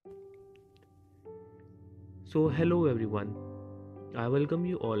Hello everyone. I welcome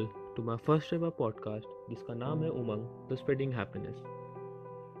you all to my first ever podcast जिसका नाम है उमंग the spreading happiness.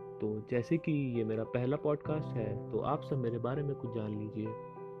 तो जैसे कि ये मेरा पहला पॉडकास्ट है तो आप सब मेरे बारे में कुछ जान लीजिए।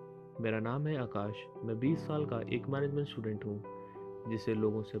 मेरा नाम है आकाश। मैं 20 साल का एक मैनेजमेंट स्टूडेंट हूँ जिसे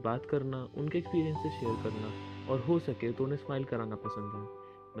लोगों से बात करना, उनके एक्सपीरियंसेस शेयर करना और हो सके तो उन्हें स्माइल कराना पसंद है।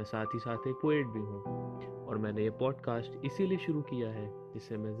 मैं साथ ही साथ एक पोएट भी हूँ और मैंने ये पॉडकास्ट इसीलिए शुरू किया है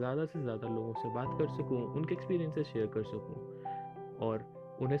जिससे मैं ज़्यादा से ज़्यादा लोगों से बात कर सकूँ, उनके एक्सपीरियंसेस शेयर कर सकूँ और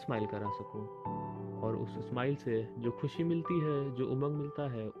उन्हें स्माइल करा सकूँ और उस स्माइल से जो खुशी मिलती है, जो उमंग मिलता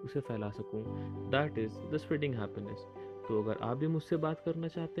है, उसे फैला सकूँ। That is the spreading happiness. तो अगर आप भी मुझसे बात करना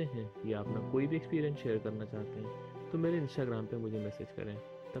चाहते हैं या अपना कोई भी एक्सपीरियंस शेयर करना चाहते हैं तो मेरे इंस्टाग्राम पे मुझे मैसेज करें।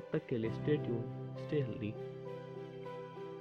 तब तक के लिए स्टे ट्यून, स्टे हेल्दी।